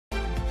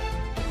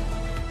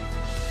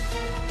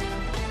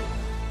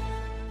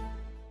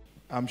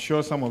I'm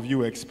sure some of you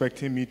were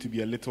expecting me to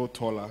be a little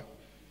taller,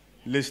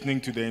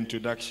 listening to the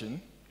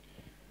introduction.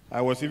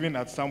 I was even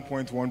at some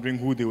point wondering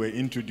who they were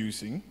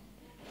introducing.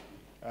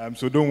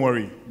 So don't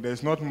worry,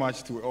 there's not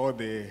much to all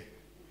the...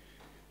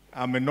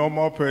 I'm a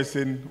normal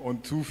person on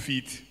 2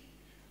 feet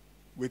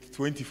with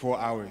 24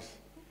 hours,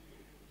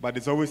 but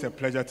it's always a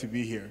pleasure to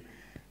be here.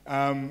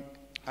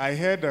 I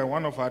heard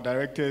one of our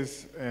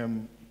directors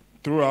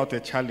throw out a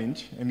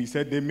challenge, and he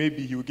said that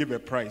maybe he would give a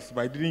price,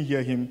 but I didn't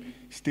hear him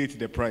state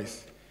the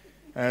price.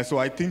 So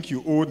I think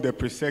you owe the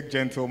Presec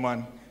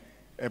gentleman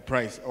a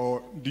price,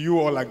 or do you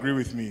all agree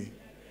with me?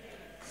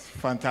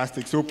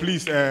 Fantastic. So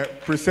please,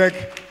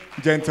 Presec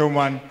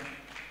gentleman,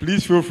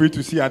 please feel free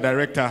to see our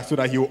director so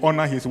that he will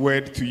honor his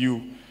word to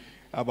you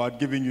about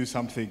giving you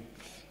something.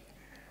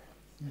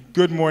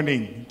 Good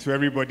morning to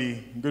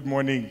everybody. Good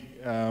morning,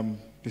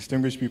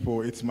 distinguished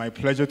people. It's my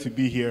pleasure to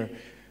be here.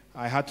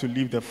 I had to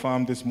leave the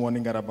farm this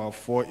morning at about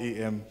 4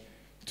 a.m.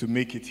 to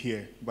make it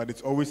here, but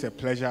it's always a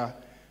pleasure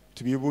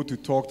to be able to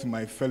talk to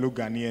my fellow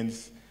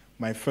Ghanaians,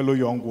 my fellow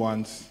young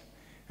ones,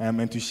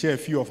 and to share a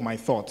few of my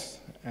thoughts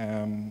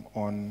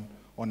on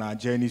our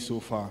journey so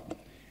far.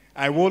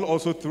 I will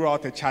also throw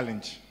out a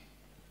challenge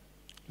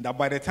that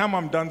by the time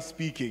I'm done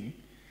speaking,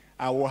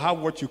 I will have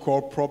what you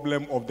call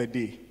problem of the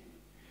day,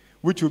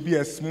 which will be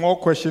a small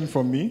question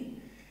from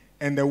me,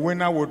 and the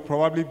winner would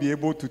probably be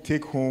able to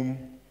take home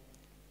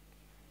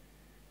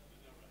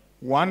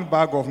 1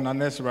 bag of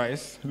Nanes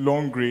rice,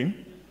 long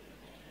grain,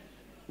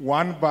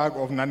 1 bag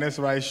of Nanes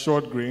rice,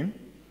 short grain,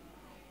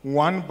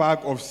 1 bag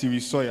of Siri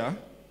soya,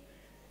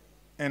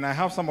 and I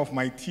have some of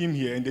my team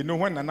here, and they know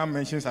when Nana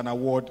mentions an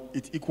award,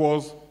 it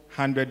equals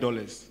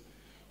 $100.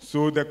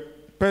 So the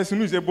person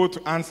who is able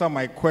to answer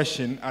my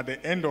question at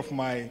the end of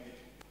my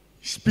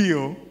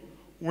spiel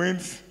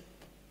wins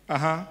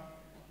 1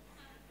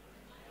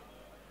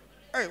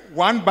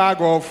 bag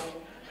of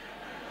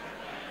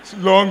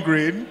long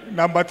grain,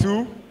 number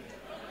 2.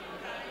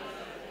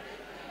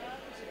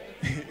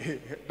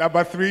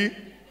 Number 3,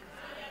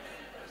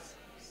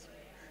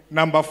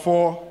 number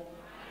 4,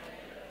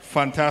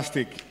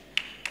 fantastic.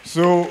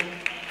 So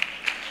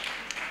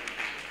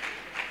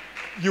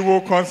you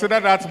will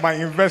consider that my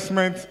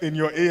investment in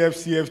your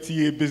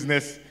AFCFTA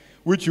business,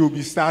 which you'll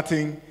be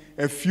starting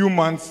a few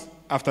months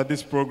after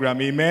this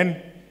program.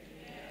 Amen?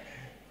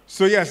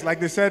 So yes, like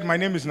they said, my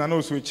name is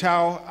Owusu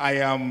Achau. I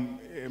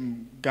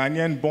am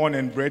Ghanaian, born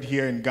and bred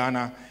here in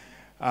Ghana.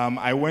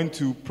 I went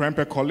to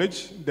Prempeh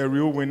College, the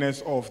real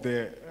winners of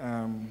the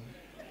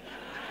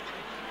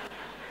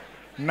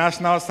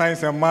National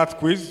Science and Math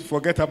Quiz.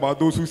 Forget about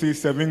those who say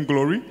 7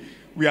 glory.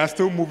 We are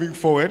still moving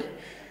forward.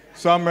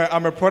 So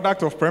I'm a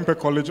product of Prempeh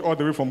College all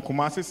the way from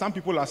Kumasi. Some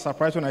people are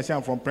surprised when I say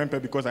I'm from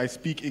Prempeh because I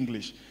speak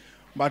English.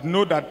 But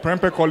know that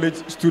Prempeh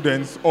College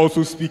students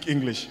also speak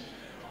English.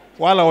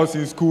 While I was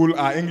in school,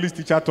 our English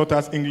teacher taught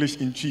us English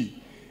in Chi.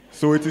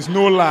 So it is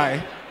no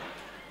lie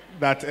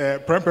that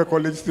Prempeh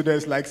College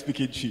students like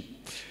speaking Chi.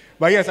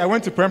 But yes, I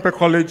went to Prempeh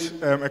College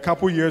a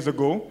couple years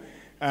ago.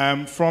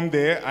 From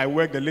there, I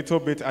worked a little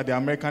bit at the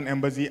American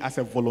Embassy as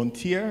a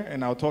volunteer,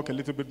 and I'll talk a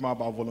little bit more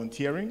about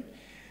volunteering.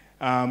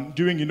 At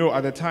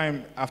the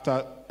time,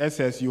 after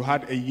SS, you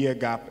had a year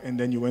gap, and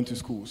then you went to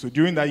school. So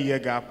during that year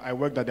gap, I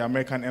worked at the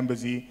American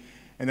Embassy,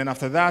 and then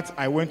after that,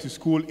 I went to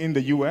school in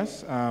the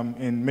US,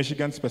 in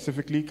Michigan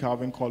specifically,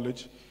 Calvin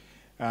College.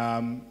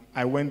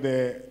 I went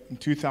there in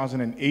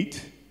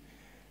 2008.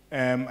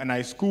 And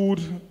I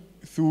schooled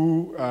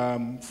through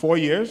 4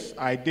 years.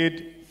 I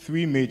did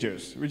 3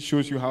 majors, which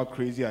shows you how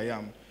crazy I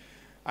am.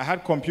 I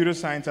had computer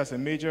science as a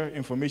major,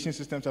 information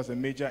systems as a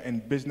major,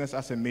 and business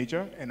as a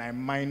major, and I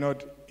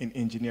minored in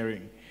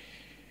engineering.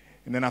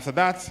 And then after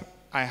that,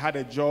 I had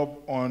a job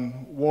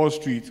on Wall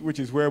Street, which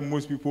is where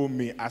most people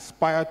may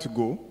aspire to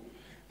go.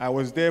 I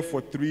was there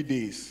for 3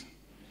 days.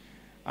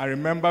 I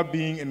remember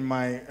being in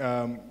my,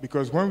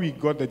 because when we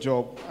got the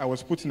job, I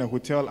was put in a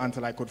hotel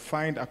until I could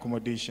find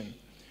accommodation.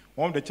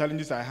 One of the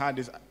challenges I had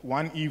is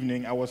one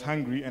evening I was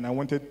hungry and I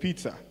wanted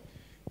pizza.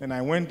 Then I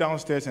went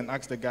downstairs and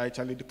asked the guy,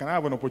 Charlie, can I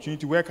have an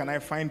opportunity? Where can I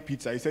find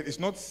pizza? He said, it's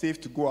not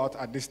safe to go out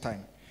at this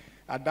time.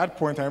 At that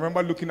point, I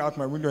remember looking out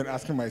my window and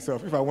asking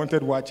myself, if I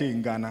wanted wache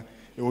in Ghana,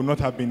 it would not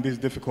have been this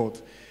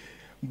difficult.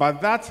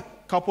 But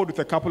that, coupled with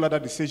a couple other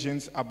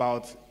decisions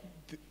about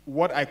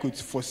what I could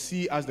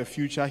foresee as the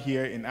future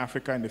here in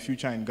Africa and the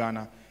future in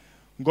Ghana,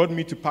 got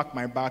me to pack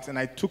my bags, and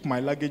I took my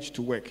luggage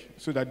to work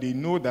so that they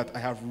know that I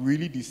have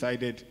really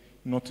decided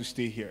not to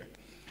stay here.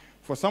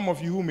 For some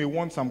of you who may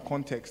want some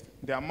context,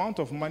 the amount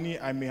of money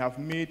I may have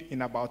made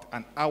in about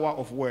an hour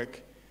of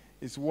work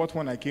is what,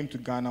 when I came to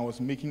Ghana, I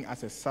was making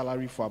as a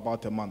salary for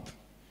about a month.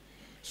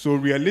 So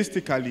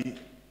realistically,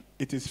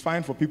 it is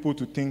fine for people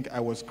to think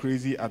I was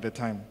crazy at the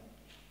time.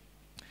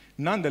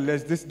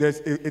 Nonetheless,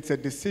 it's a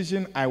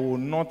decision I will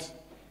not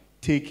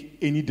take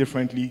any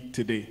differently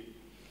today.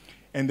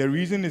 And the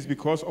reason is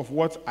because of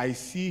what I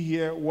see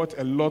here, what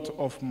a lot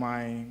of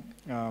my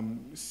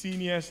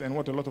seniors and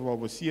what a lot of our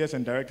overseers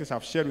and directors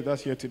have shared with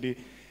us here today.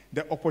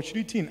 The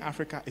opportunity in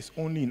Africa is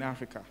only in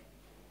Africa.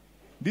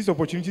 These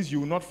opportunities you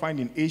will not find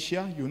in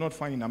Asia, you will not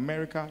find in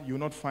America, you will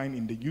not find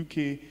in the UK,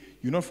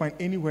 you will not find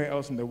anywhere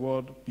else in the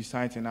world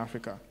besides in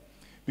Africa.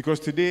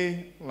 Because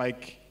today,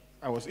 like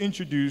I was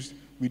introduced,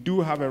 we do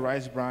have a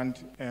rice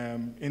brand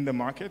in the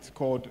market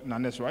called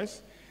Nanes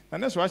Rice.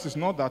 Nanes Rice is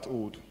not that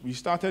old. We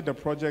started the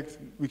project,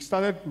 we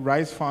started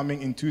rice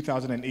farming in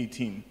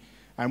 2018.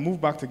 I moved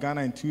back to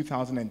Ghana in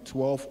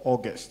 2012,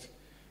 August.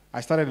 I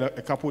started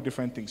a couple of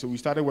different things. So we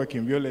started working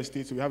in real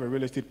estate. So we have a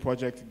real estate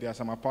project. There are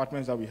some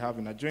apartments that we have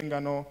in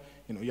Adwengano,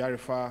 in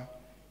Oyarifa,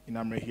 in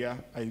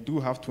Amrehia. I do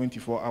have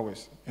 24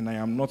 hours, and I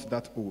am not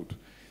that old.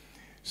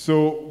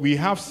 So we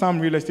have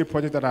some real estate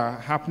projects that are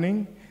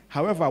happening.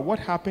 However, what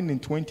happened in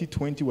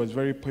 2020 was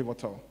very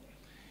pivotal.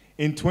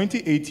 In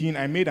 2018,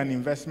 I made an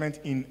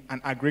investment in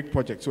an agric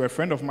project. So a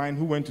friend of mine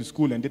who went to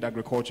school and did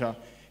agriculture,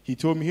 he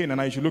told me, hey,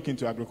 Nana, you should look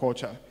into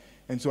agriculture.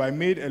 And so I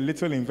made a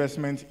little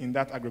investment in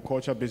that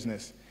agriculture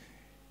business.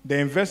 The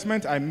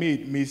investment I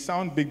made may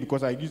sound big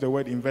because I use the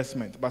word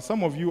investment, but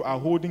some of you are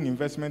holding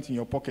investment in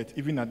your pocket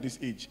even at this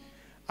age.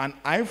 An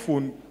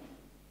iPhone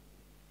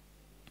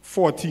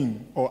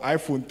 14 or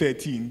iPhone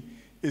 13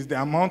 is the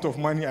amount of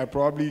money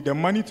the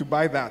money to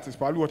buy that is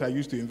probably what I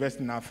used to invest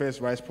in our first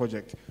rice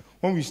project.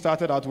 When we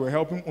started out, we were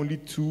helping only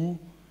 2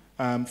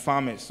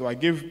 farmers. So I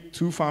gave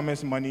 2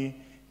 farmers money.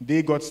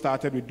 They got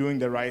started with doing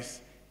the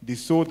rice. They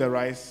sold the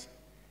rice.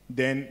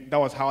 Then that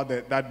was how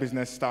that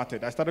business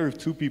started. I started with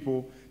 2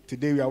 people.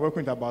 Today, we are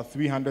working with about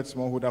 300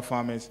 smallholder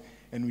farmers,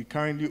 and we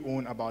currently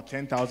own about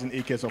 10,000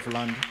 acres of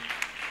land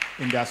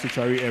in the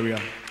Asuchari area.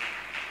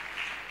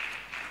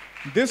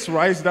 This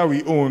rice that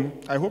we own,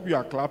 I hope you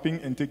are clapping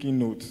and taking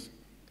notes.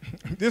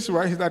 This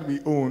rice that we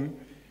own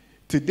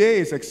today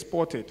is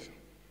exported.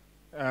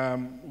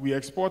 We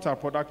export our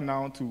product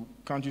now to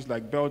countries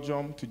like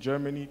Belgium, to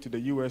Germany, to the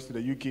US, to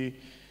the UK.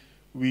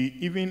 We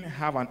even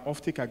have an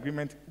offtake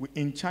agreement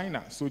in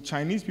China. So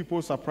Chinese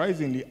people,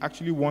 surprisingly,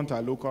 actually want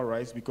our local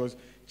rice because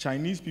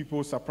Chinese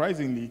people,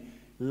 surprisingly,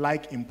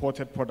 like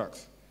imported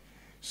products.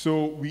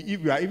 So we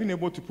are even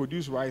able to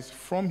produce rice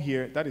from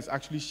here that is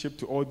actually shipped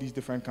to all these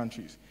different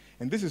countries.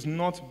 And this is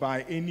not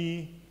by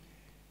any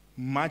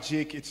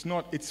magic. It's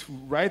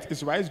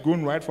rice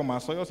grown right from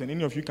our soils, and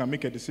any of you can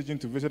make a decision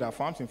to visit our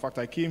farms. In fact,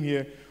 I came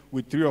here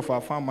with 3 of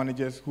our farm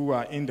managers who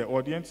are in the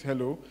audience.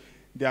 Hello.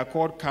 They are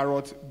called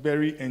Carrot,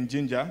 Berry, and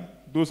Ginger.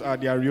 Those are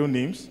their real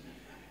names.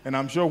 And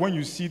I'm sure when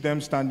you see them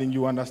standing,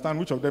 you understand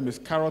which of them is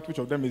Carrot, which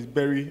of them is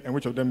Berry, and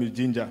which of them is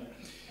Ginger.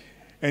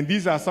 And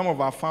these are some of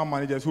our farm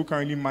managers who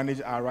currently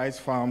manage our rice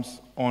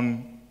farms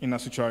in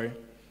Asuchari.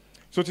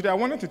 So today I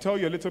wanted to tell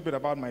you a little bit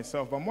about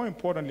myself, but more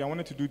importantly, I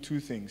wanted to do 2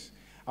 things.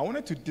 I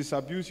wanted to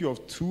disabuse you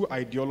of 2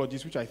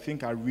 ideologies which I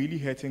think are really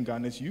hurting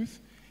Ghana's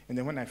youth. And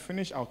then when I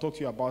finish, I'll talk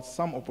to you about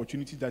some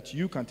opportunities that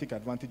you can take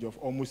advantage of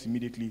almost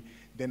immediately.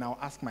 Then I'll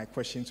ask my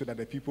question so that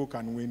the people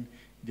can win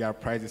their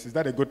prizes. Is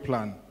that a good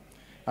plan?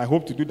 I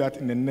hope to do that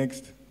in the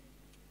next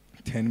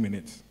 10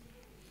 minutes.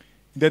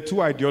 The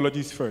 2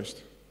 ideologies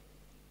first.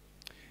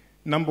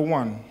 Number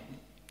 1,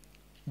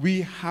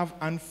 we have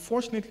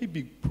unfortunately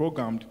been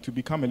programmed to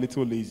become a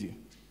little lazy.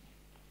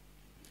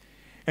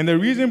 And the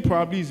reason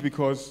probably is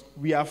because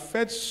we are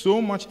fed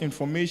so much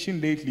information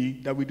lately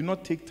that we do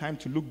not take time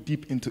to look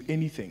deep into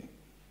anything.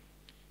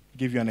 I'll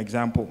give you an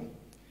example.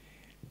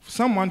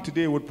 Someone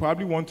today would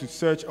probably want to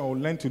search or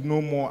learn to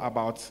know more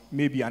about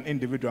maybe an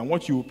individual. And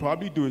what you will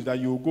probably do is that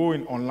you will go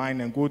in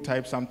online and go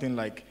type something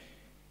like,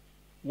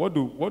 what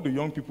do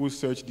young people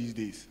search these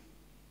days?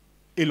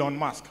 Elon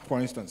Musk, for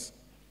instance.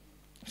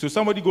 So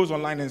somebody goes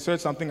online and search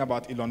something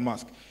about Elon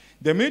Musk.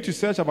 The minute you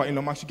search about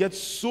Elon Musk, you get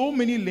so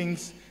many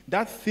links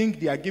that think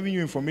they are giving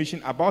you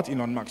information about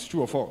Elon Musk,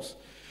 true or false.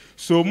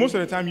 So most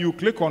of the time you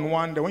click on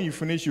one, then when you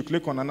finish, you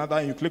click on another,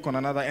 and you click on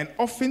another, and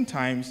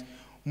oftentimes,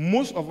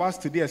 most of us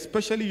today,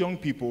 especially young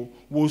people,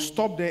 will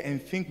stop there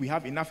and think we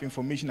have enough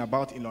information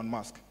about Elon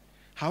Musk.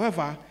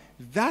 However,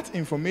 that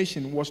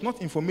information was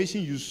not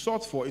information you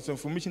sought for, it's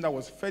information that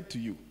was fed to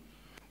you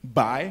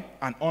by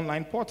an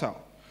online portal.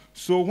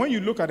 So when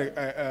you look at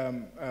a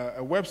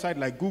website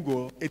like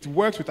Google, it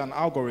works with an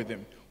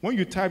algorithm. When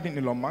you type in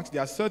Elon Musk,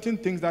 there are certain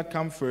things that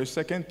come first,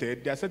 second,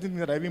 third. There are certain things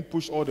that are even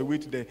pushed all the way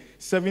to the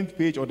 7th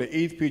page or the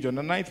 8th page or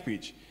the 9th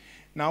page.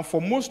 Now,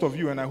 for most of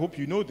you, and I hope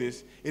you know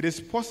this, it is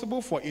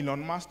possible for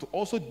Elon Musk to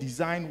also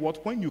design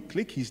what, when you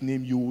click his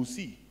name, you will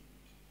see.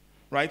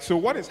 Right? So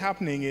what is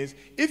happening is,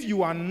 if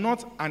you are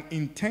not an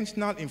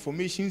intentional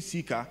information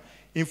seeker,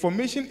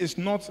 information is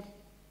not,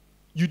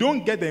 you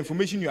don't get the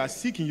information you are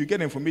seeking, you get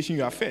the information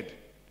you are fed.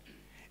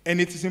 And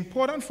it is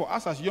important for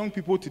us as young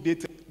people today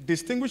to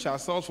distinguish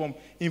ourselves from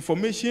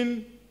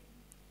information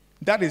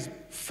that is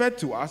fed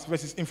to us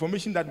versus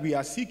information that we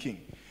are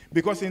seeking.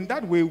 Because in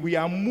that way, we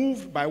are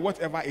moved by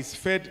whatever is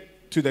fed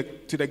to the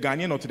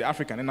Ghanaian or to the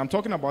African. And I'm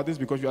talking about this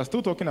because we are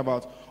still talking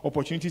about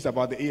opportunities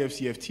about the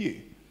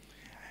AFCFTA.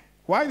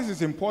 Why this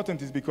is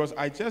important is because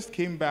I just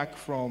came back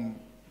from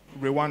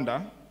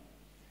Rwanda.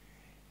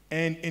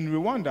 And in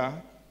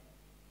Rwanda,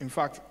 in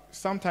fact,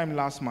 sometime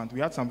last month, we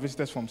had some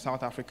visitors from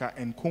South Africa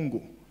and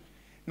Congo.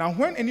 Now,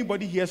 when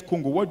anybody hears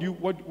Congo,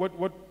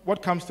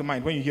 what comes to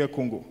mind when you hear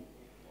Congo?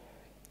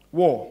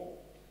 War.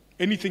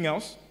 Anything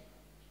else?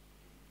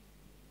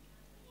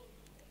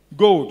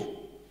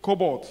 Gold,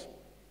 cobalt.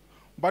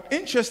 But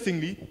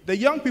interestingly, the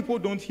young people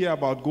don't hear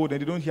about gold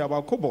and they don't hear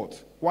about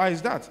cobalt. Why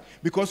is that?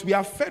 Because we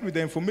are fed with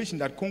the information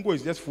that Congo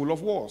is just full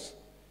of wars.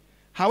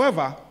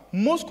 However,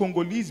 most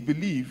Congolese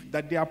believe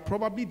that they are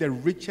probably the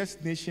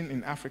richest nation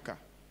in Africa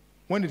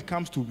when it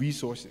comes to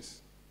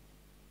resources.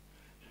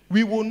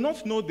 We will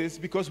not know this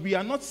because we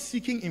are not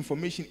seeking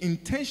information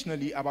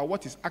intentionally about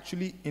what is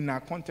actually in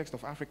our context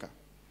of Africa.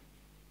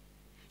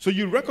 So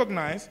you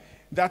recognize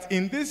that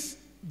in this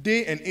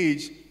day and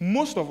age,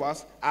 most of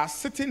us are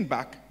sitting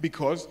back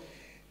because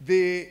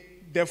the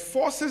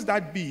forces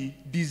that be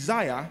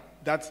desire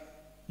that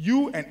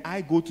you and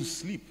I go to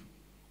sleep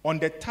on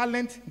the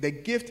talent, the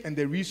gift, and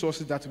the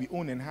resources that we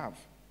own and have.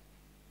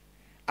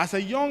 As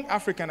a young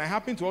African, I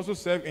happen to also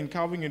serve in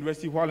Calvin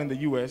University while in the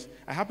US.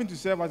 I happen to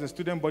serve as a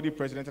student body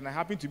president, and I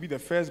happen to be the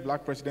first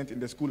black president in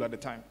the school at the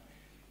time.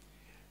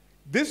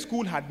 This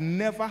school had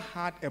never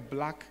had a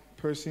black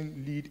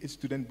person lead its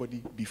student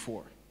body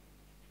before.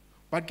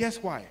 But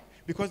guess why?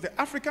 Because the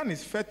African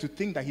is fed to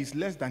think that he's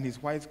less than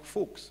his white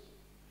folks.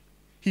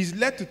 He's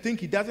led to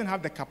think he doesn't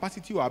have the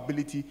capacity or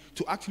ability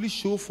to actually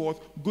show forth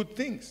good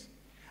things.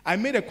 I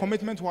made a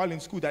commitment while in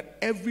school that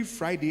every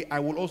Friday I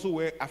will also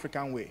wear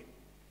African wear.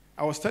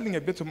 I was telling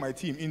a bit of my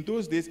team, in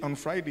those days on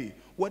Friday,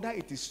 whether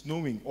it is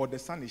snowing or the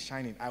sun is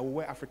shining, I will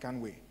wear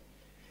African wear.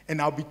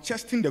 And I'll be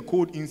chesting the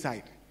code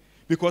inside.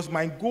 Because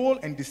my goal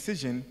and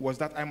decision was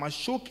that I must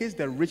showcase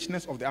the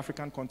richness of the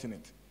African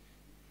continent.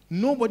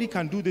 Nobody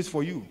can do this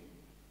for you.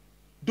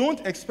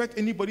 Don't expect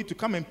anybody to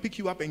come and pick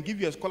you up and give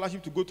you a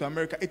scholarship to go to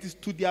America. It is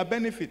to their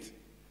benefit.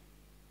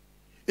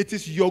 It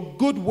is your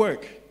good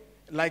work.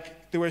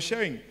 Like they were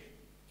sharing,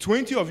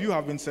 20 of you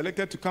have been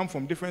selected to come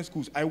from different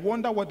schools. I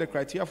wonder what the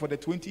criteria for the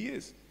 20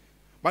 is.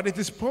 But it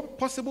is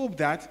possible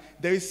that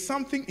there is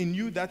something in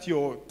you that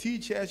your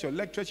teachers, your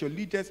lecturers, your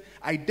leaders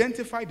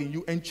identified in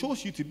you and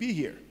chose you to be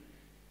here.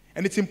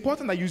 And it's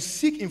important that you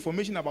seek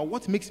information about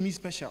what makes me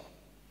special.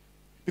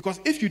 Because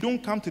if you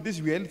don't come to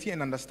this reality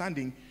and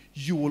understanding,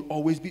 you will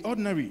always be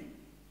ordinary.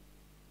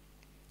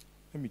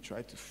 Let me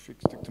try to stick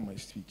to my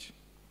speech.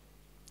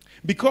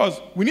 Because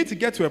we need to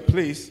get to a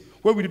place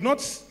where we do not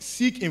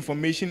seek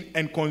information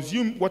and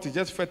consume what is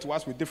just fed to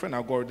us with different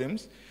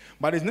algorithms,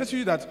 but it's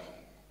necessary that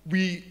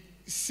we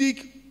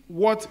seek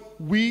what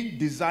we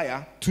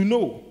desire to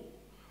know.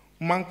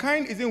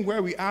 Mankind isn't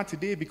where we are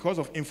today because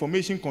of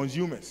information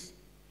consumers,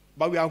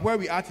 but we are where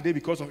we are today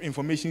because of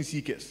information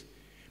seekers.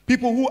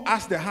 People who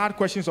ask the hard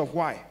questions of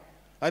why.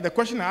 Like the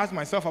question I asked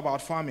myself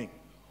about farming.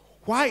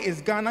 Why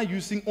is Ghana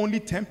using only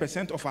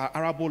 10% of our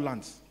arable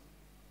lands?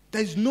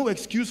 There is no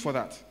excuse for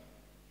that.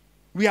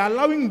 We are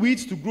allowing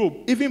weeds to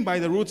grow even by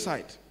the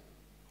roadside,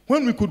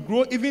 when we could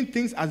grow even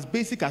things as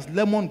basic as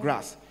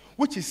lemongrass,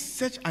 which is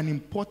such an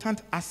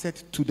important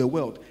asset to the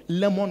world.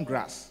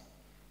 Lemongrass.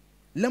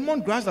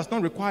 Lemongrass does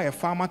not require a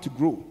farmer to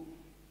grow.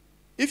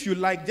 If you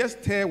like,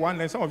 just tear one,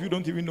 and some of you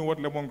don't even know what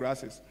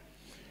lemongrass is.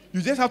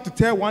 You just have to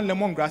tear one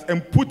lemongrass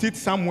and put it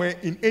somewhere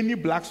in any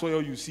black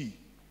soil you see.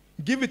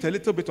 Give it a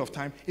little bit of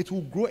time, it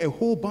will grow a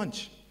whole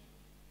bunch.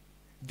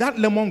 That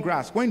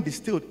lemongrass, when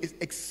distilled, is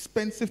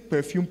expensive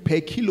perfume per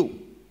kilo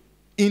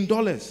in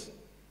dollars.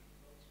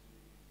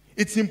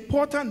 It's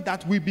important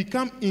that we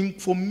become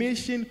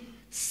information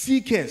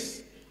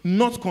seekers,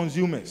 not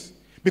consumers.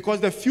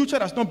 Because the future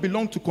does not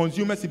belong to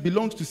consumers, it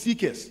belongs to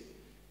seekers.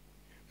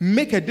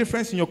 Make a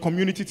difference in your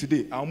community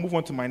today. I'll move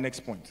on to my next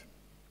point.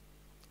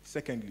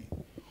 Secondly,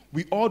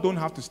 we all don't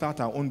have to start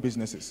our own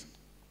businesses.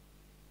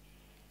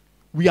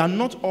 We are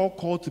not all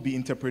called to be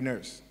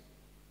entrepreneurs.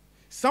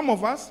 Some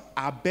of us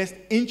are best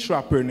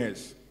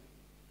intrapreneurs.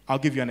 I'll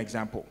give you an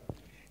example.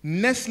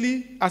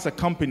 Nestle as a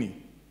company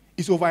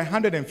is over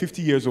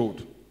 150 years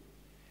old.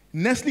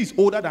 Nestle is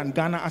older than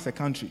Ghana as a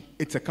country.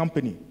 It's a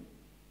company.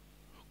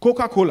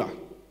 Coca-Cola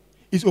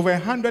is over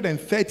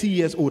 130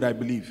 years old, I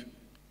believe.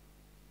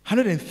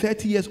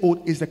 130 years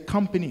old is a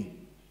company.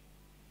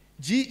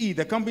 GE,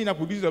 the company that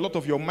produces a lot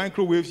of your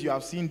microwaves, you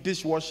have seen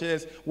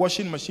dishwashers,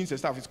 washing machines and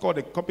stuff. It's called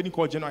a company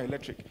called General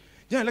Electric.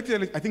 General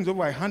Electric, I think, is over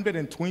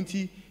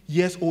 120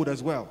 years old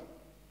as well.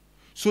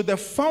 So the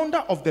founder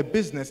of the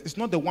business is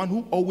not the one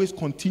who always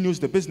continues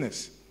the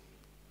business.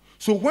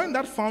 So when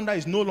that founder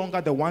is no longer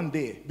the one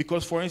there,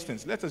 because for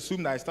instance, let's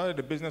assume that I started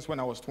the business when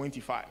I was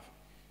 25.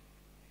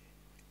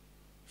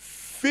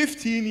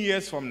 15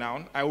 years from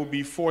now, I will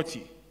be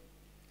 40.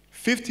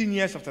 15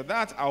 years after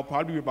that, I'll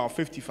probably be about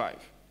 55.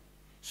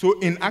 So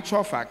in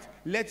actual fact,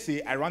 let's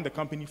say I run the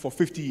company for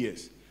 50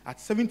 years. At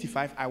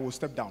 75, I will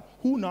step down.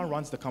 Who now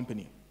runs the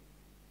company?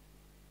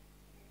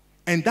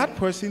 And that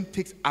person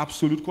takes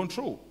absolute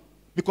control.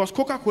 Because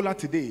Coca-Cola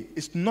today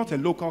is not a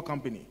local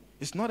company.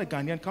 It's not a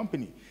Ghanaian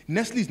company.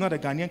 Nestle is not a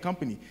Ghanaian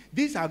company.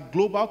 These are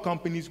global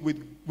companies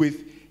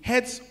with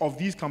heads of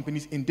these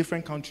companies in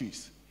different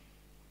countries.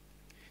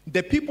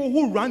 The people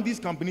who run these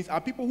companies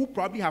are people who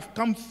probably have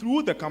come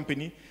through the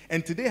company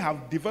and today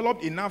have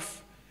developed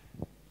enough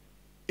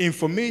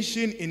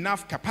information,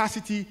 enough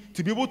capacity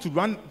to be able to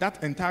run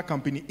that entire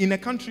company in a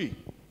country.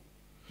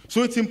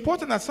 So it's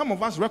important that some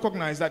of us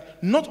recognize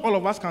that not all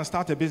of us can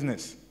start a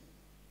business.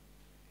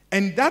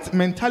 And that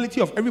mentality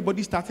of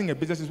everybody starting a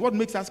business is what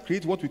makes us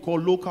create what we call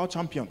local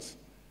champions.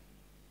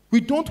 We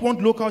don't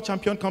want local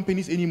champion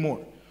companies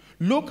anymore.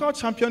 Local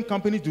champion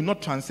companies do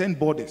not transcend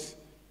borders.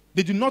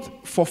 They do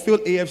not fulfill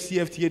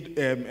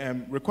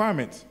AFCFTA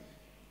requirements.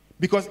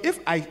 Because if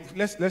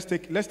let's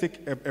take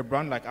a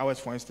brand like ours,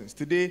 for instance.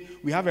 Today,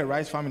 we have a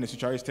rice farm in the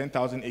Sucharis,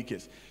 10,000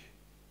 acres.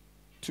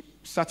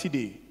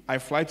 Saturday, I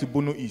fly to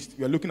Bono East.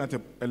 We are looking at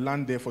a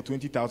land there for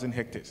 20,000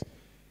 hectares.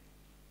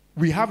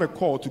 We have a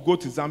call to go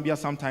to Zambia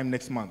sometime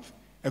next month,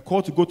 a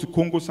call to go to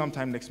Congo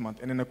sometime next month,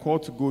 and then a call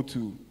to go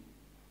to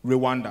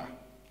Rwanda.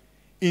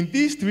 In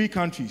these three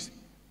countries,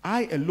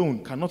 I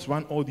alone cannot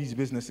run all these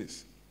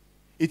businesses.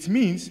 It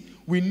means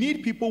we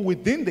need people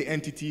within the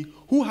entity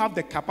who have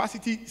the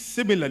capacity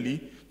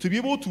similarly to be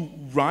able to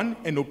run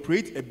and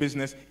operate a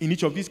business in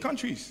each of these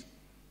countries.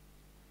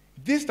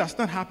 This does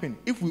not happen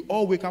if we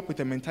all wake up with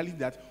a mentality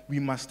that we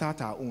must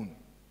start our own.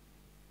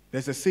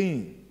 There's a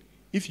saying,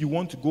 if you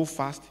want to go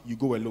fast, you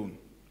go alone.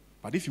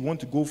 But if you want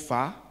to go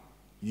far,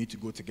 you need to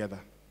go together.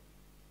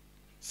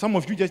 Some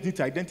of you just need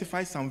to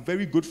identify some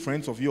very good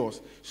friends of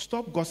yours.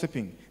 Stop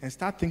gossiping and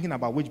start thinking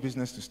about which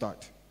business to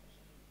start.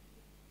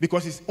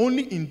 Because it's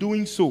only in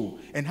doing so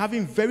and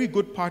having very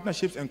good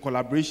partnerships and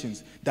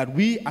collaborations that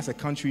we as a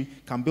country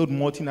can build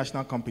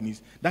multinational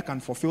companies that can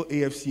fulfill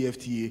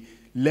AFCFTA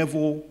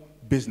level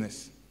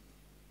business.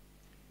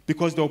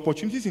 Because the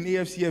opportunities in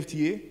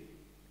AFCFTA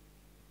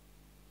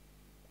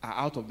are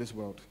out of this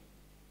world.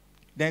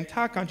 The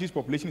entire country's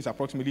population is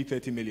approximately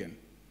 30 million.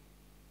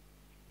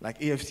 Like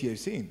AFCA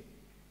is saying.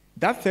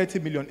 That 30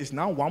 million is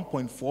now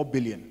 1.4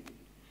 billion.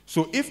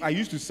 So if I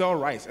used to sell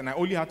rice and I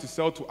only had to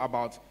sell to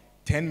about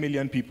 10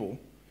 million people,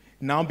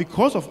 now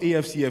because of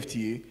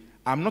AFCFTA,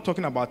 I'm not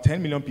talking about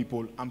 10 million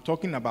people, I'm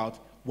talking about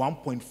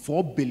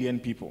 1.4 billion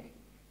people.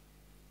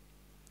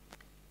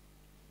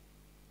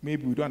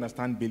 Maybe we don't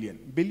understand billion.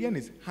 Billion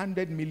is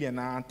 100 million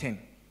and 10.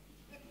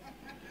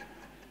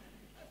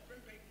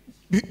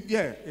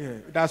 Yeah,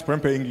 that's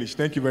Prempe English.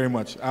 Thank you very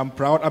much. I'm a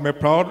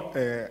proud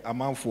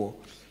Amanfo.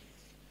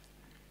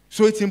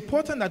 So it's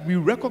important that we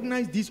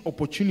recognize these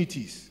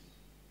opportunities.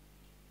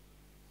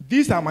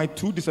 These are my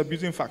two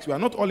disabusing facts. We are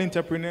not all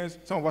entrepreneurs.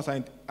 Some of us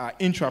are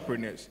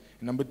intrapreneurs.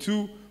 And number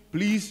two,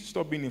 please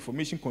stop being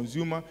information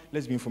consumer.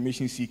 Let's be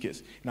information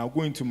seekers. Now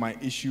go into my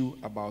issue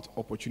about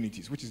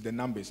opportunities, which is the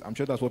numbers. I'm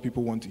sure that's what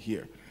people want to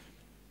hear.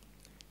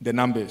 The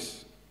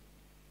numbers.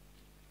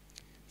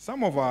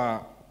 Some of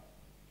our,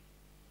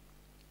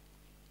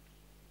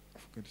 I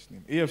forget his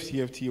name,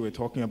 AFCFT, we're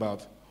talking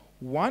about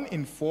 1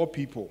 in 4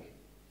 people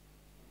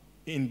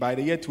by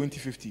the year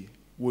 2050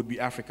 would be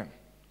African.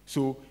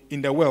 So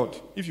in the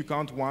world, if you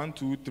count 1,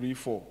 2, 3,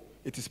 4,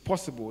 it is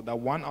possible that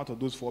 1 out of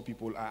those 4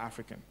 people are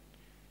African.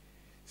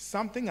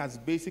 Something as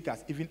basic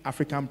as even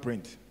African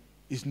print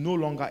is no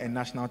longer a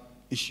national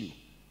issue.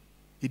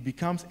 It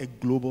becomes a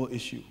global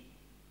issue.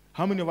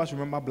 How many of us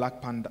remember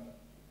Black Panther?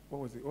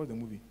 What was the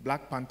movie?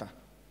 Black Panther.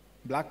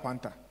 Black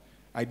Panther.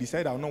 I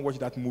decided I will not watch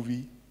that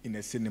movie in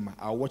a cinema.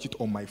 I'll watch it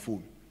on my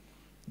phone.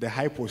 The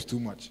hype was too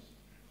much.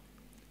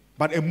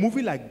 But a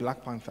movie like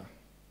Black Panther,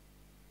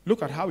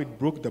 look at how it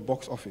broke the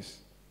box office.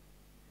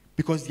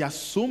 Because there are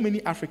so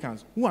many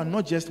Africans who are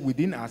not just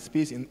within our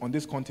space on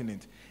this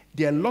continent.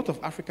 There are a lot of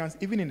Africans,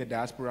 even in the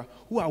diaspora,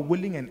 who are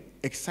willing and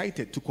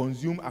excited to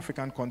consume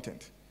African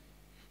content.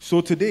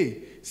 So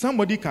today,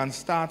 somebody can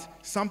start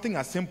something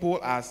as simple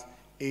as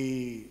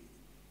an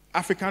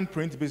African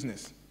print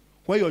business,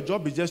 where your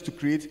job is just to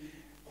create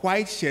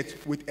white shirt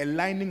with a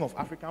lining of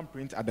African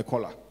print at the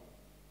collar.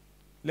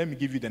 Let me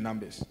give you the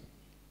numbers.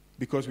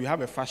 Because we have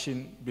a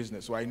fashion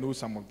business, so I know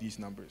some of these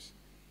numbers.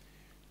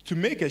 To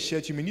make a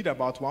shirt, you may need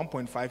about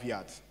 1.5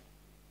 yards.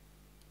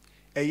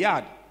 A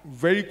yard,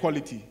 very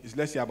quality, is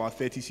let's say about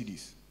 30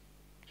 cedis.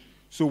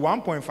 So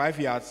 1.5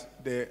 yards,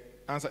 the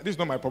answer, this is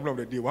not my problem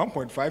of the day,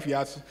 1.5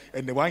 yards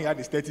and the 1 yard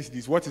is 30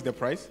 cedis. What is the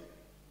price?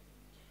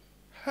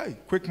 Hey,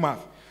 quick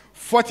math.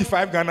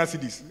 45 Ghana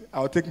cedis.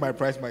 I'll take my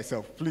price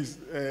myself. Please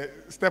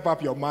step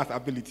up your math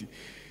ability.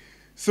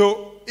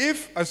 So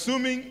if,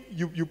 assuming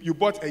you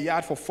bought a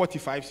yard for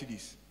 45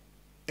 cedis,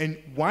 and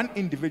one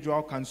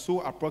individual can sew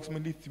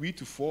approximately 3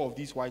 to 4 of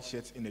these white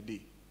shirts in a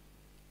day.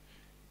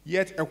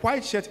 Yet a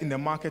white shirt in the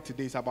market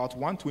today is about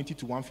 120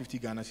 to 150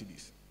 Ghana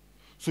cedis.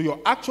 So your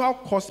actual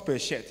cost per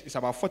shirt is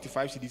about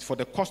 45 cedis for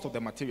the cost of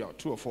the material,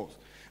 true or false.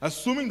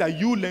 Assuming that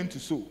you learn to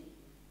sew,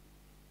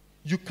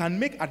 you can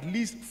make at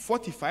least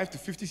 45 to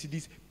 50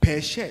 cedis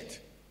per shirt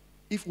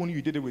if only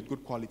you did it with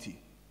good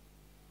quality.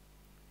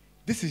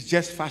 This is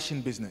just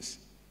fashion business.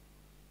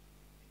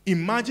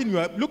 Imagine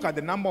look at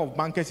the number of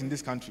bankers in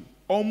this country.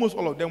 Almost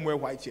all of them wear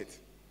white shirts,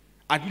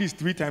 at least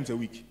 3 times a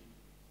week.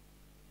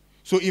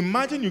 So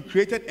imagine you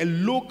created a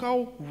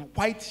local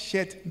white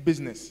shirt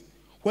business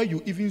where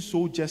you even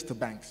sold just to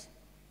banks.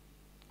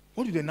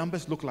 What do the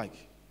numbers look like?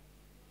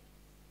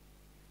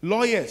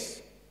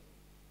 Lawyers.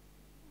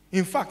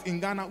 In fact, in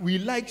Ghana, we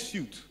like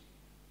suit.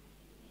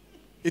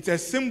 It's a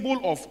symbol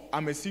of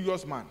I'm a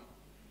serious man.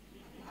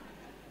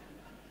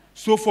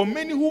 So for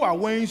many who are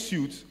wearing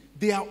suits,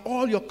 they are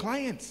all your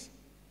clients.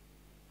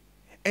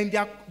 And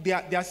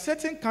there are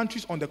certain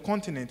countries on the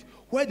continent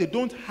where they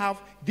don't have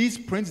these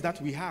prints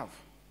that we have.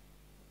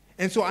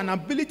 And so an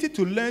ability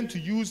to learn to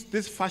use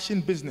this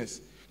fashion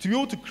business, to be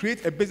able to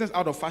create a business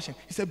out of fashion,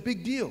 is a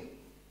big deal.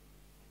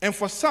 And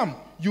for some,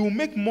 you will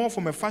make more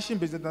from a fashion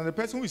business than the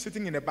person who is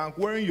sitting in a bank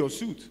wearing your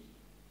suit.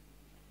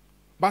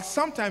 But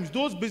sometimes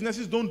those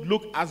businesses don't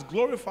look as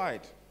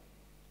glorified.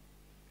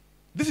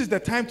 This is the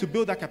time to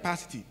build that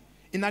capacity.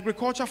 In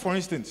agriculture, for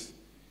instance,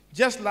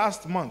 just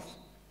last month,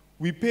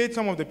 we paid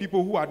some of the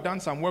people who had done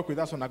some work with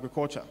us on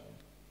agriculture.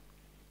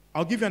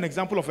 I'll give you an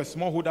example of a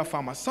smallholder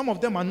farmer. Some of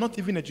them are not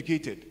even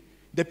educated.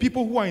 The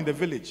people who are in the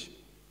village.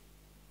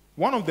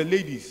 One of the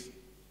ladies,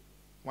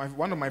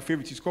 one of my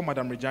favorites, she's called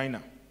Madam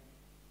Regina.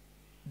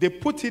 They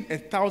put in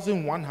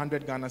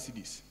 1,100 Ghana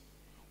cedis.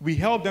 We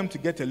helped them to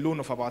get a loan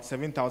of about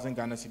 7,000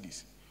 Ghana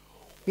cedis.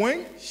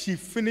 When she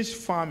finished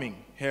farming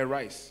her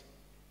rice,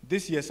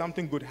 this year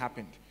something good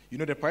happened. You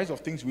know, the price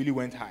of things really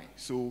went high.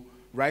 So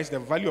rice, the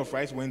value of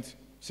rice went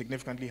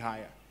significantly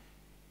higher.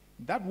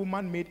 That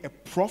woman made a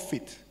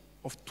profit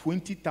of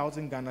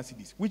 20,000 Ghana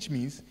cedis, which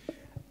means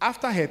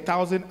after her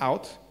 1,000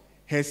 out,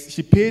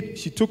 she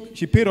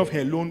paid off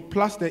her loan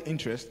plus the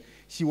interest.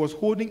 She was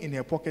holding in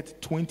her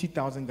pocket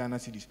 20,000 Ghana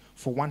cedis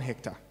for 1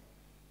 hectare.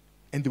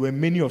 And there were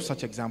many of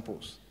such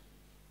examples.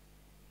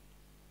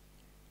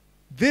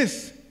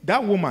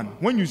 That woman,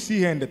 when you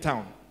see her in the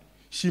town,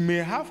 she may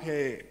have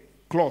her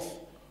cloth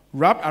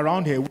wrapped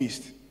around her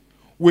waist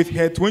with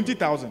her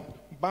 20,000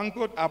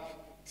 bankled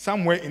up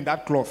somewhere in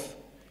that cloth.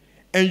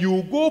 And you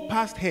will go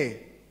past her,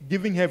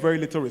 giving her very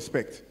little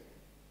respect.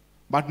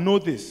 But know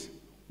this,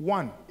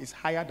 1 is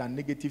higher than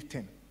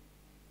 -10.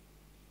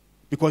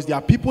 Because there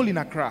are people in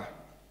Accra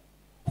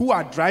who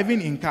are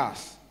driving in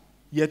cars,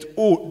 yet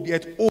owe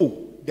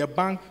the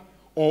bank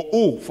or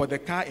owe for the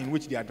car in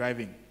which they are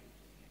driving.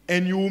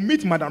 And you will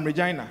meet Madam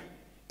Regina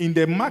in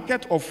the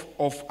market of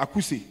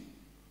Akuse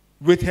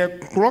with her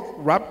cloth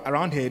wrapped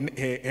around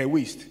her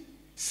waist,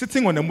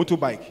 sitting on a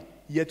motorbike,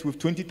 yet with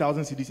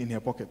 20,000 cedis in her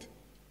pocket.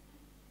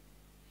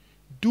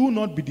 Do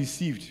not be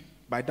deceived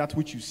by that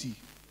which you see.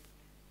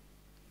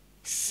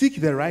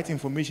 Seek the right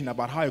information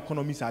about how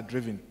economies are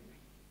driven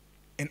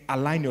and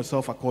align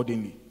yourself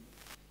accordingly.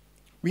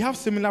 We have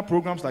similar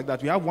programs like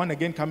that. We have one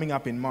again coming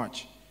up in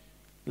March.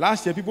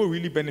 Last year, people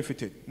really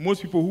benefited.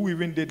 Most people who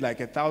even did like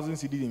 1,000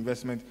 cedi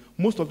investment,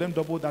 most of them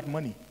doubled that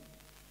money.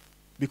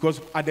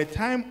 Because at the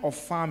time of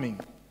farming,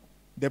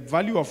 the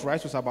value of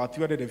rice was about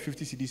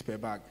 350 cedis per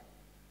bag.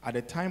 At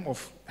the time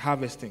of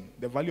harvesting,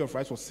 the value of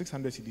rice was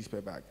 600 cedis per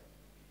bag.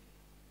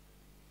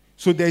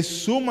 So there's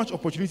so much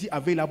opportunity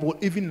available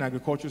even in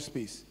agricultural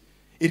space.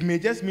 It may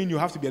just mean you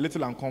have to be a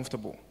little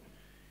uncomfortable.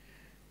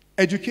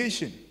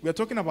 Education. We're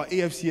talking about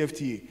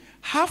AFCFTA.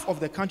 Half of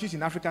the countries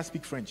in Africa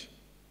speak French.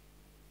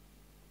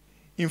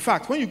 In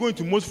fact, when you go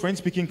into most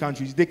French-speaking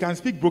countries, they can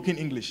speak broken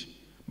English.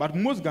 But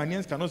most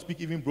Ghanaians cannot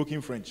speak even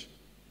broken French.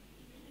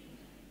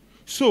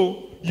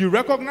 So you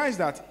recognize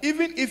that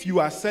even if you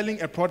are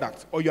selling a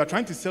product, or you are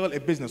trying to sell a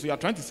business, or you are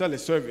trying to sell a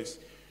service,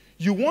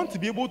 you want to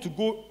be able to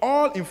go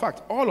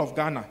all of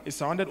Ghana is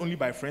surrounded only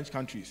by French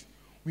countries.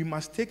 We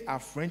must take our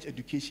French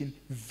education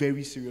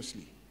very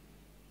seriously.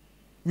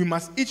 We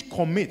must each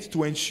commit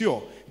to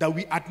ensure that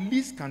we at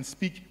least can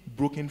speak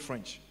broken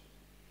French.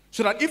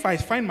 So that if I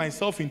find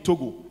myself in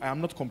Togo, I am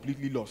not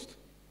completely lost.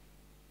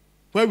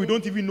 Where we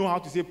don't even know how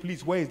to say,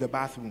 please, where is the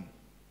bathroom?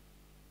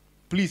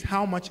 Please,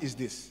 how much is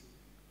this?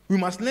 We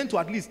must learn to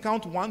at least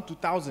count 1 to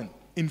 1,000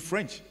 in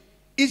French.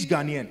 Each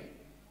Ghanaian.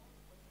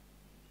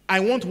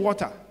 I want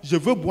water. Je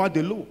veux boire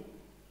de l'eau.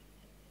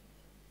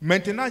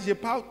 Maintenant, je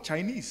parle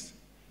Chinese.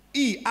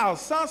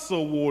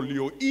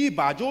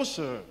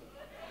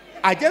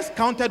 I just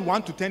counted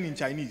 1 to 10 in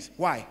Chinese.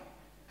 Why?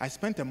 I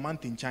spent a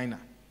month in China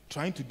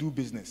trying to do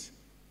business.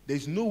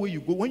 There's no way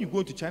you go. When you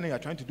go to China, you're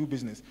trying to do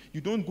business.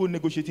 You don't go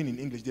negotiating in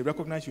English. They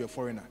recognize you're a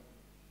foreigner.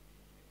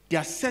 There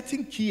are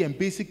certain key and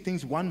basic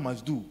things one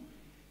must do.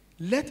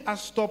 Let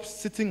us stop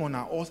sitting on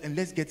our oars and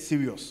let's get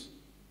serious.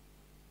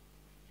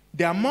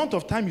 The amount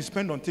of time you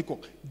spend on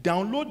TikTok,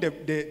 download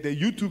the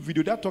YouTube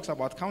video that talks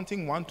about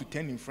counting 1 to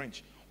 10 in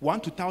French, 1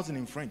 to 1,000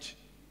 in French.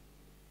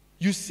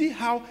 You see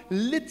how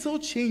little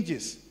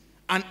changes,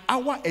 an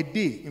hour a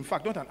day, in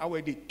fact, not an hour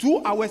a day,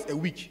 2 hours a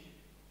week,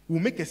 will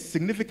make a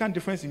significant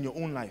difference in your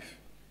own life.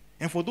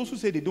 And for those who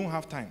say they don't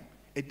have time,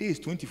 a day is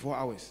 24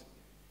 hours.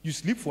 You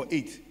sleep for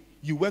 8,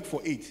 you work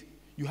for 8,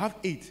 you have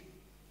 8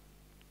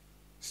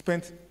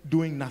 spent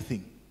doing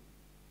nothing.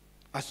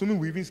 Assuming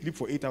we even sleep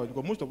for 8 hours,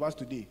 because most of us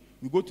today,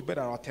 we go to bed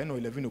around 10 or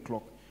 11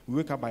 o'clock. We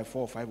wake up by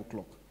 4 or 5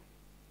 o'clock.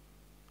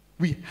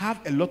 We have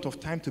a lot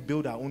of time to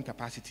build our own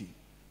capacity.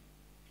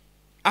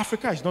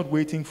 Africa is not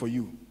waiting for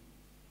you.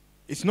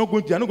 It's not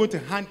going. They are not going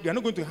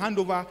to hand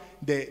over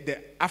the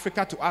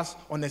Africa to us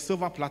on a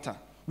silver platter.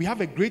 We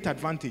have a great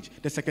advantage.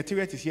 The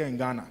Secretariat is here in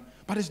Ghana,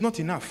 but it's not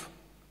enough.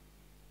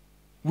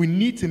 We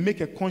need to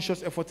make a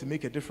conscious effort to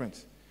make a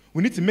difference.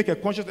 We need to make a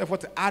conscious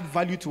effort to add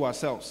value to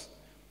ourselves.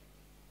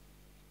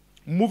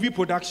 Movie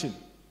production.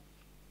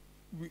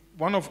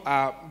 One of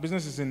our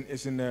businesses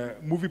is in the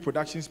movie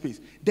production space.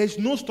 There's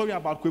no story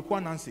about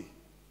Kwekwa Nancy.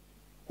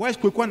 Where's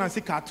Kwekwa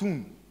Nancy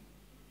cartoon?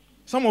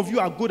 Some of you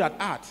are good at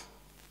art.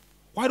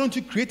 Why don't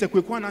you create a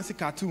Kwekwa Nancy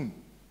cartoon?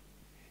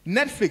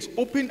 Netflix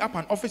opened up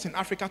an office in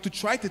Africa to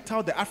try to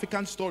tell the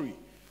African story.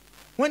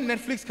 When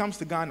Netflix comes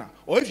to Ghana,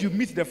 or if you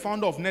meet the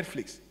founder of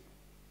Netflix,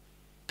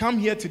 come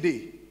here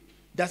today.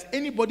 Does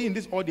anybody in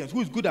this audience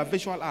who is good at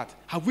visual art,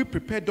 have we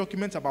prepared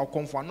documents about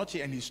Komfo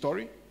Anokye and his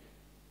story?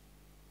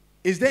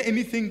 Is there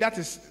anything that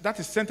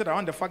is centered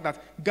around the fact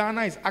that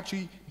Ghana is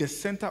actually the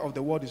center of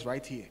the world is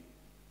right here?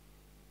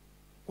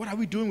 What are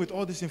we doing with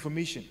all this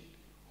information?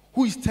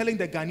 Who is telling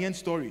the Ghanaian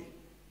story?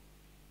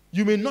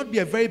 You may not be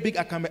a very big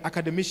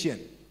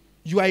academician.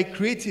 You are a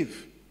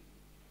creative.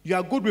 You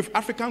are good with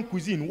African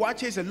cuisine.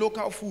 Wache is a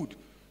local food.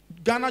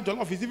 Ghana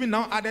Jollof is even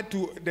now added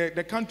to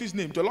the country's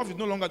name. Jollof is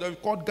no longer Jollof,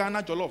 it's called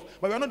Ghana Jollof.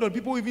 But we are not the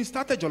people who even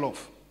started Jollof.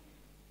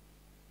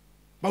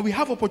 But we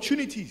have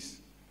opportunities.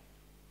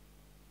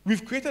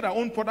 We've created our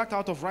own product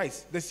out of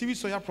rice, the seaweed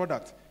soya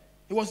product.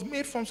 It was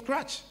made from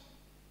scratch,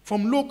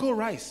 from local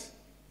rice.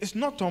 It's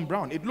not Tom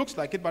Brown. It looks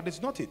like it, but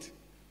it's not it.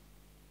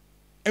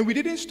 And we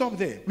didn't stop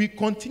there. We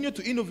continued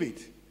to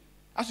innovate.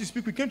 As we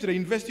speak, we came to the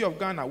University of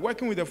Ghana,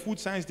 working with the food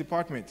science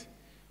department.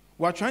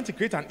 We are trying to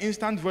create an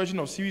instant version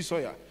of seaweed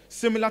soya,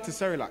 similar to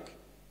Cerelac.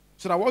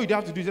 So that what you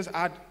have to do is just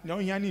add,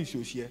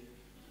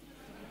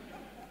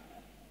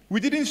 we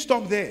didn't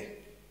stop there.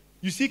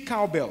 You see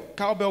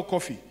cowbell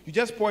coffee. You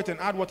just pour it and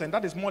add water, and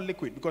that is more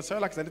liquid because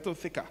Cerelac is a little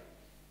thicker.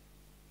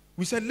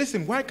 We said,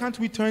 listen, why can't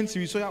we turn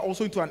seaweed soya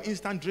also into an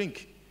instant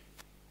drink?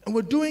 And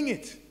we're doing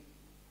it.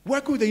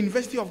 Working with the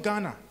University of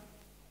Ghana.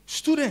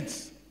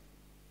 Students,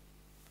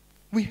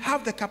 we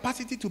have the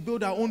capacity to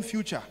build our own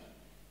future.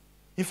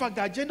 In fact,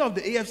 the agenda of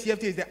the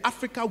AFCFTA is the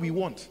Africa we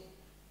want.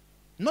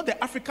 Not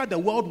the Africa the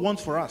world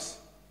wants for us.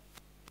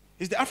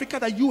 It's the Africa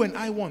that you and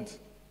I want.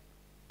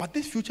 But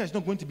this future is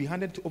not going to be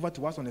handed over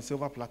to us on a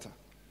silver platter.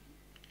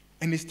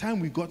 And it's time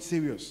we got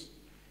serious.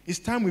 It's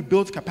time we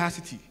built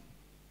capacity.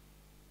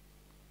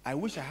 I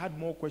wish I had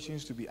more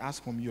questions to be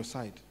asked from your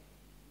side.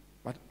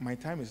 But my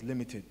time is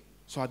limited.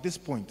 So at this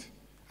point,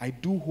 I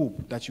do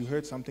hope that you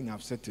heard something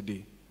I've said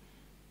today.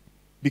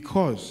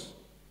 Because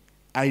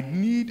I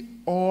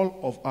need all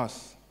of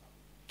us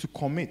to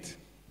commit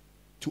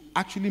to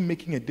actually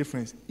making a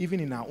difference, even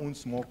in our own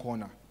small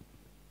corner.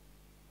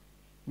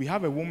 We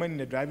have a woman in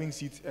the driving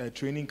seat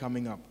training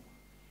coming up.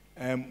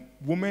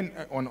 Women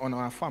on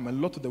our farm, a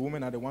lot of the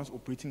women are the ones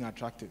operating our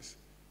tractors.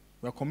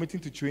 We're committing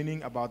to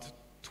training about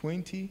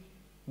 20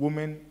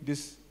 women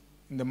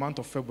in the month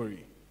of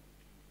February.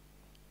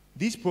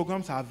 These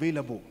programs are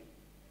available.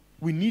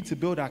 We need to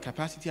build our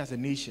capacity as a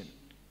nation.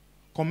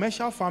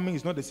 Commercial farming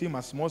is not the same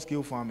as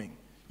small-scale farming.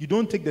 You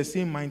don't take the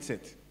same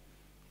mindset.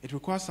 It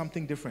requires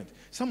something different.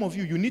 Some of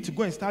you, you need to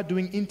go and start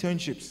doing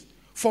internships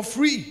for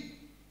free.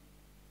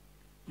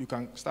 You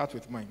can start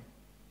with mine.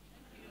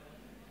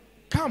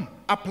 Come,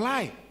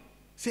 apply.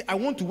 Say, I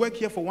want to work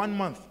here for 1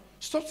 month.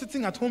 Stop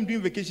sitting at home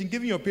doing vacation,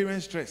 giving your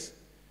parents stress.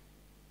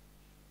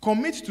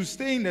 Commit to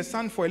stay in the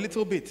sun for a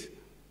little bit.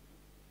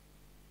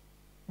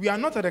 We are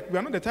not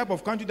the type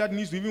of country that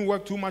needs to even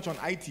work too much on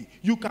IT.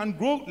 You can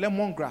grow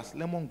lemongrass.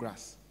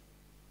 Lemongrass.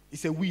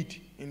 It's a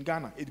weed in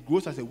Ghana. It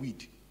grows as a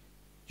weed.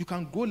 You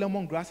can grow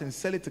lemongrass and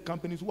sell it to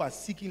companies who are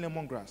seeking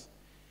lemongrass.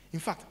 In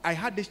fact, I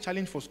had this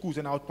challenge for schools,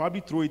 and I would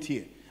probably throw it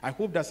here. I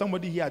hope that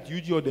somebody here at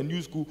UG or the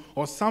new school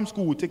or some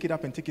school will take it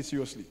up and take it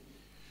seriously.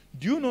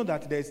 Do you know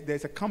that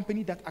there's a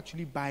company that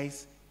actually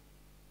buys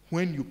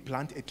when you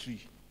plant a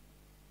tree?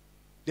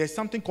 There's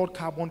something called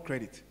carbon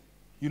credit.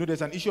 You know,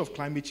 there's an issue of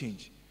climate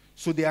change.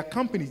 So there are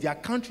companies, there are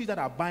countries that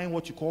are buying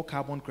what you call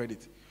carbon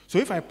credit. So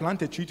if I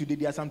plant a tree today,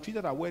 there are some trees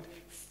that are worth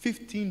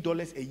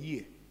 $15 a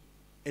year,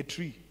 a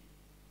tree.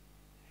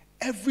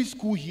 Every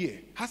school here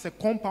has a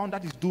compound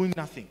that is doing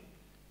nothing,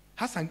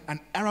 has an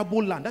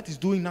arable land that is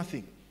doing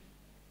nothing.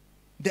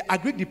 The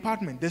agri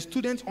department, the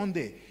students on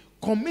there,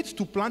 commit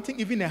to planting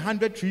even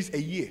 100 trees a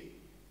year.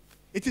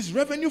 It is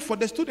revenue for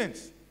the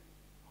students.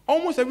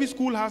 Almost every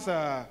school has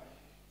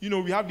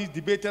we have this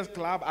debaters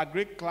club,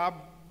 agri club,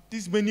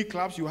 these many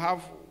clubs you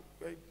have.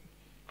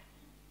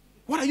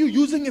 What are you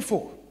using it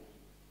for?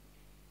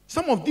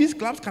 Some of these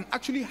clubs can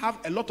actually have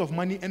a lot of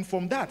money, and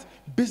from that,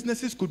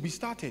 businesses could be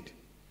started.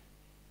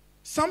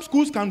 Some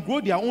schools can grow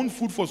their own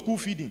food for school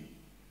feeding.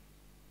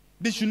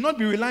 They should not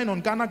be relying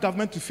on Ghana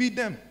government to feed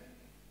them.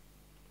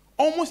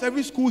 Almost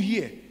every school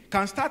here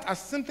can start as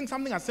something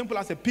as simple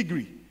as a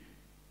piggery,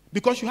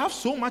 because you have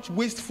so much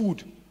waste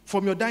food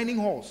from your dining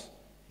halls.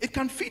 It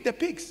can feed the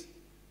pigs.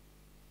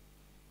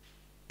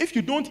 If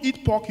you don't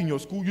eat pork in your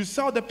school, you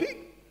sell the pig.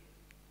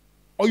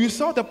 Or you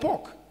sell the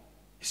pork.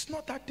 It's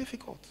not that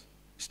difficult.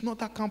 It's not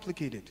that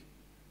complicated.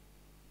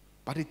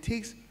 But it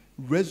takes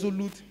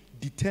resolute,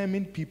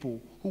 determined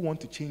people who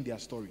want to change their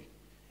story.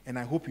 And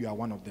I hope you are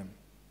one of them.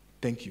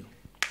 Thank you.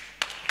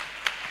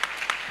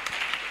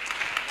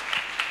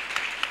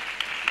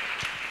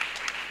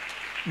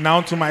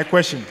 Now to my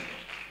question.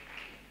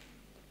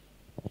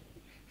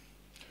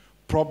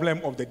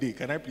 Problem of the day.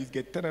 Can I please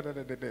get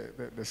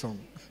the song?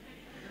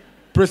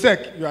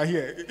 Presec, you are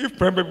here. If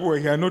Prem people were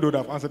here, I know they would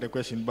have answered the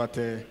question, but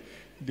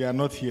they are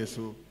not here.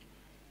 So,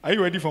 are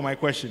you ready for my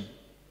question?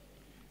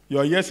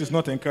 Your yes is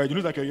not encouraged. It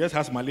looks like your yes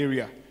has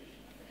malaria.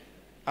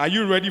 Are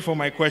you ready for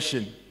my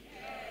question? Yes.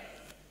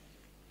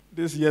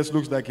 This yes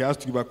looks like it has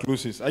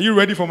tuberculosis. Are you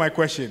ready for my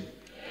question?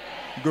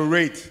 Yes.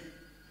 Great.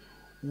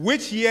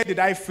 Which year did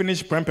I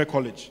finish Prempeh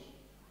College?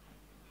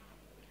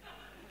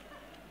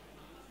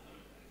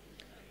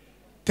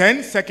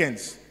 10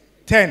 seconds.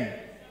 10.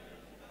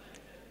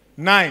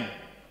 9.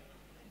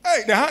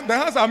 Hey, the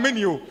hands are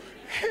many. Wait.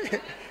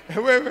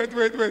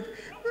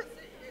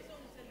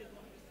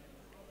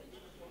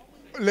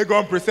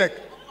 Legon Presec.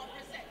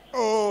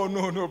 Oh,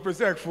 no,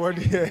 Presec for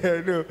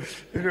the,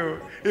 no.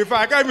 If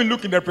I can't even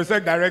look in the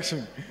Presec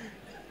direction.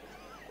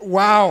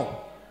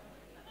 Wow.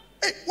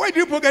 Hey, why do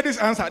you get this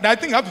answer? I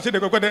think I have to say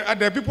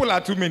the people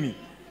are too many.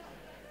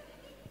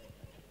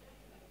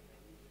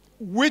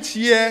 Which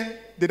year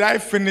did I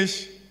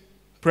finish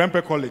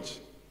Prempeh College?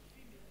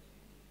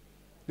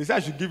 They said I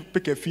should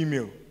pick a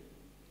female.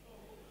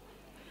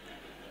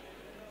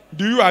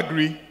 Do you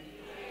agree?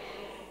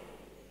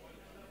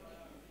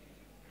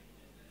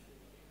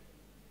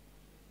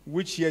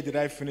 Which year did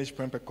I finish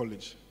Prempeh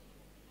College?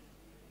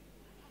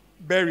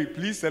 Barry,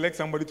 please select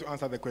somebody to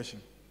answer the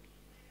question.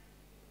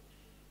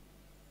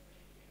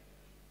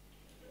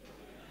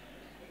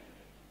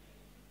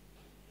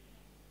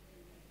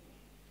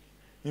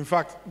 In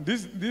fact,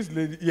 this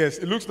lady, yes,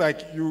 it looks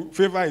like you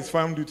favor is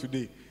found you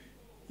today.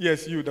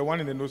 Yes, you, the one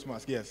in the nose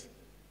mask, yes.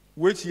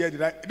 Which year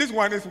did I? This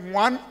one is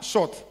one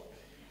shot.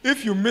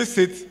 If you miss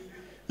it,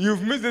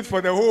 you've missed it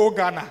for the whole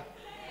Ghana.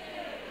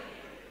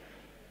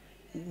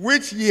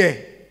 Which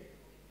year?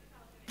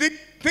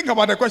 Think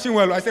about the question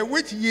well. I said,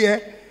 which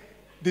year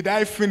did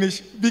I finish?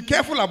 Be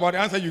careful about the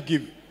answer you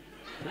give.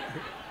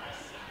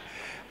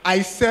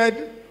 I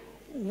said,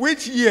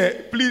 which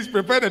year? Please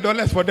prepare the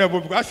dollars for them.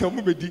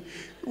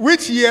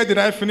 Which year did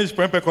I finish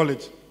Prempeh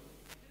College?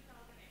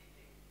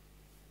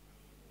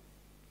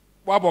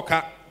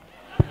 Waboka.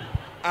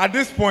 At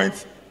this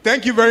point,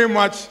 thank you very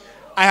much.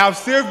 I have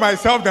saved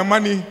myself the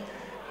money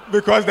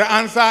because the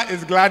answer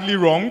is gladly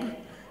wrong.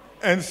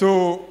 And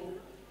so,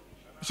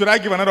 should I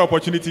give another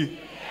opportunity?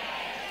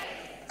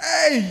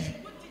 Hey!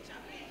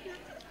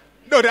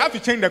 No, they have to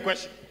change the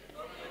question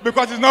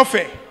because it's not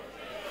fair.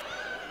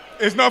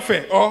 It's not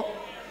fair. Oh,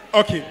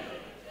 okay.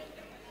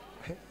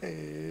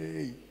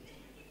 Hey.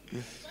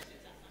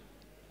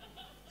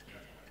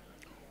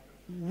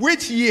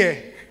 Which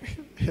year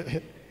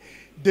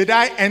did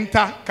I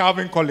enter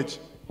Calvin College?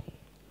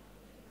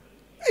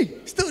 Hey,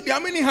 still there are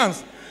many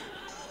hands.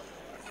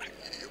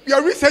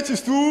 Your research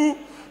is too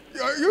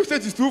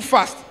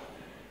fast.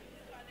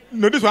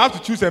 No, this one I have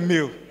to choose a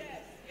male.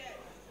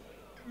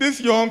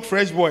 This young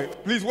fresh boy,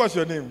 please, what's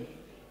your name?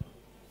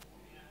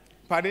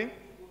 Pardon?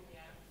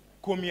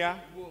 Komia?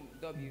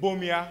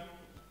 Bawumia?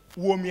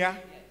 Wamia?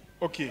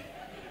 Okay.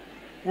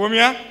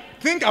 Wamia,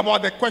 think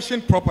about the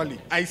question properly.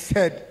 I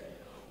said,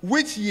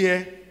 which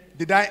year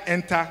did I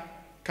enter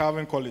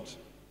Calvin College?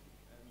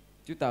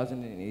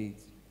 2008.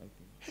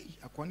 Hey,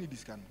 Akwani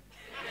this kind.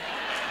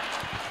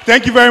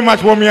 Thank you very much,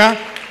 Wamia.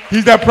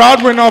 He's the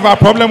proud winner of our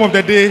problem of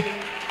the day.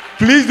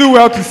 Please do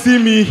well to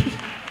see me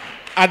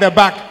at the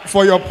back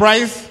for your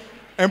prize.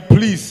 And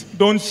please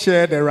don't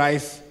share the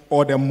rice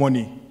or the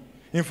money.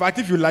 In fact,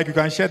 if you like, you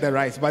can share the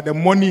rice, but the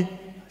money,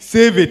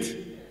 save it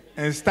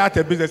and start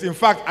a business. In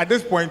fact, at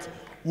this point,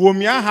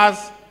 Wamia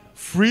has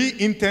free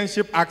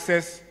internship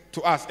access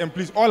to us. And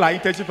please, all our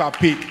internships are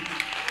paid.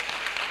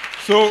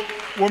 So,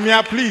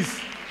 Wamia, please,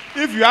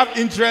 if you have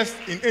interest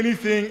in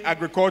anything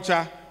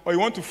agriculture or you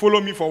want to follow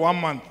me for 1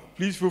 month,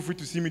 please feel free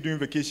to see me during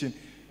vacation.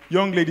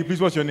 Young lady,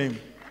 please, what's your name?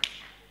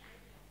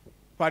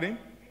 Pardon?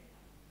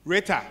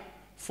 Rita,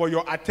 for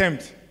your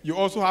attempt, you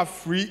also have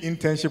free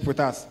internship with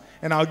us.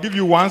 And I'll give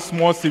you one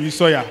small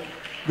Sirisoya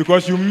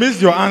because you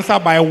missed your answer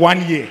by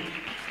 1 year.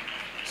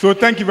 So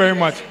thank you very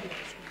much.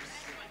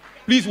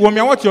 Please,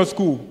 Wamia, what's your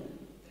school?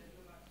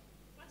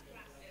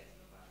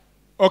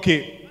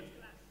 Okay.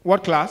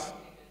 What class?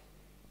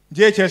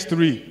 JHS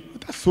 3.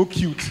 That's so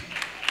cute.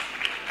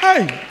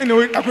 Hey,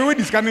 anyway, we're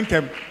discussing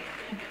them.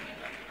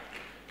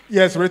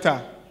 Yes,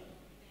 Rita.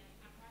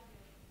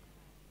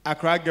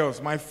 Accra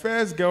girls. My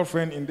first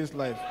girlfriend in this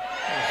life.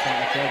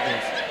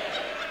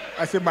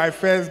 I said my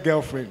first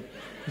girlfriend.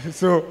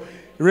 So,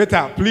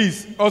 Rita,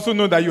 please also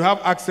know that you have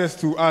access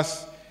to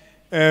us.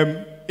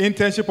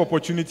 Internship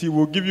opportunity.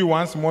 We'll give you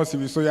one small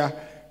Sirisoya.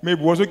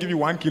 Maybe we'll also give you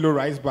 1 kilo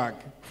rice bag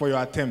for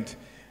your attempt.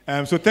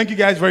 So thank you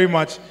guys very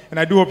much, and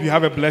I do hope you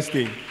have a blessed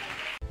day.